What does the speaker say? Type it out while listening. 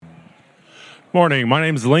Morning. My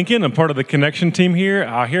name is Lincoln. I'm part of the Connection team here.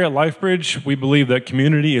 Here at LifeBridge, we believe that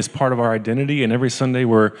community is part of our identity, and every Sunday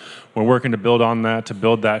we're working to build on that, to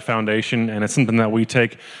build that foundation. And it's something that we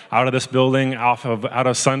take out of this building, out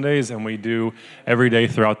of Sundays, and we do every day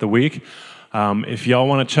throughout the week. If y'all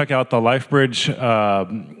want to check out the LifeBridge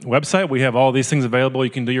website, we have all these things available.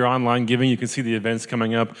 You can do your online giving. You can see the events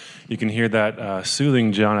coming up. You can hear that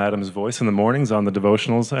soothing John Adams voice in the mornings on the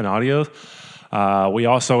devotionals and audios. We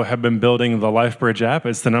also have been building the LifeBridge app.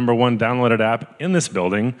 It's the #1 downloaded app in this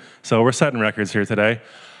building, so we're setting records here today.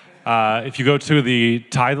 If you go to the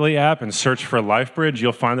Tithely app and search for LifeBridge,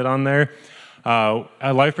 you'll find it on there.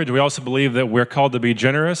 At LifeBridge, we also believe that we're called to be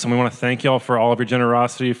generous, and we want to thank y'all for all of your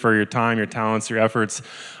generosity, for your time, your talents, your efforts.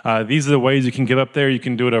 These are the ways you can give up there. You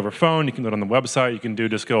can do it over phone, you can do it on the website, you can do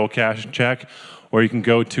just go cash and check, or you can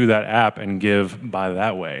go to that app and give by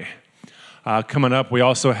that way. Coming up, we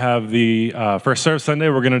also have the First Serve Sunday.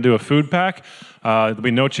 We're going to do a food pack. There'll be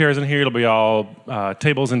no chairs in here. It'll be all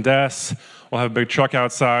tables and desks. We'll have a big truck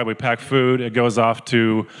outside. We pack food. It goes off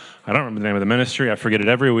to, I don't remember the name of the ministry. I forget it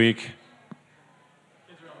every week.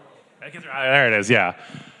 There it is, yeah.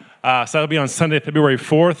 So that'll be on Sunday, February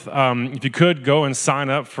 4th. If you could, go and sign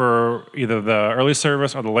up for either the early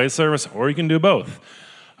service or the late service, or you can do both.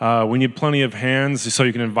 We need plenty of hands so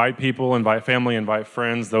you can invite people, invite family, invite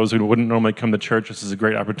friends, those who wouldn't normally come to church. This is a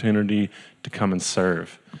great opportunity to come and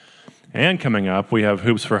serve. And coming up, we have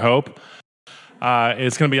Hoops for Hope.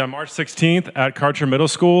 It's going to be on March 16th at Karcher Middle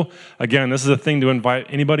School. Again, this is a thing to invite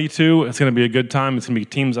anybody to. It's going to be a good time. It's going to be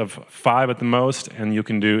teams of 5 at the most, and you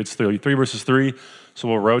can do, it's 3 versus 3, so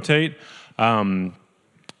we'll rotate. And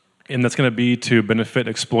that's going to be to benefit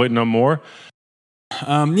Exploit No More.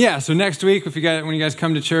 So next week, when you guys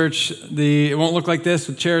come to church, it won't look like this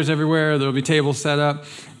with chairs everywhere. There'll be tables set up,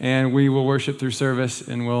 and we will worship through service,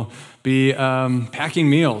 and we'll be packing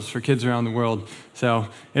meals for kids around the world. So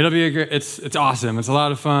it'll be it's awesome. It's a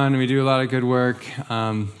lot of fun. We do a lot of good work.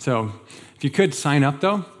 So if you could sign up,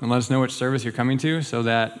 though, and let us know which service you're coming to so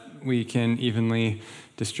that we can evenly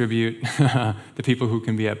distribute the people who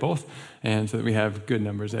can be at both, and so that we have good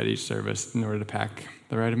numbers at each service in order to pack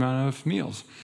the right amount of meals.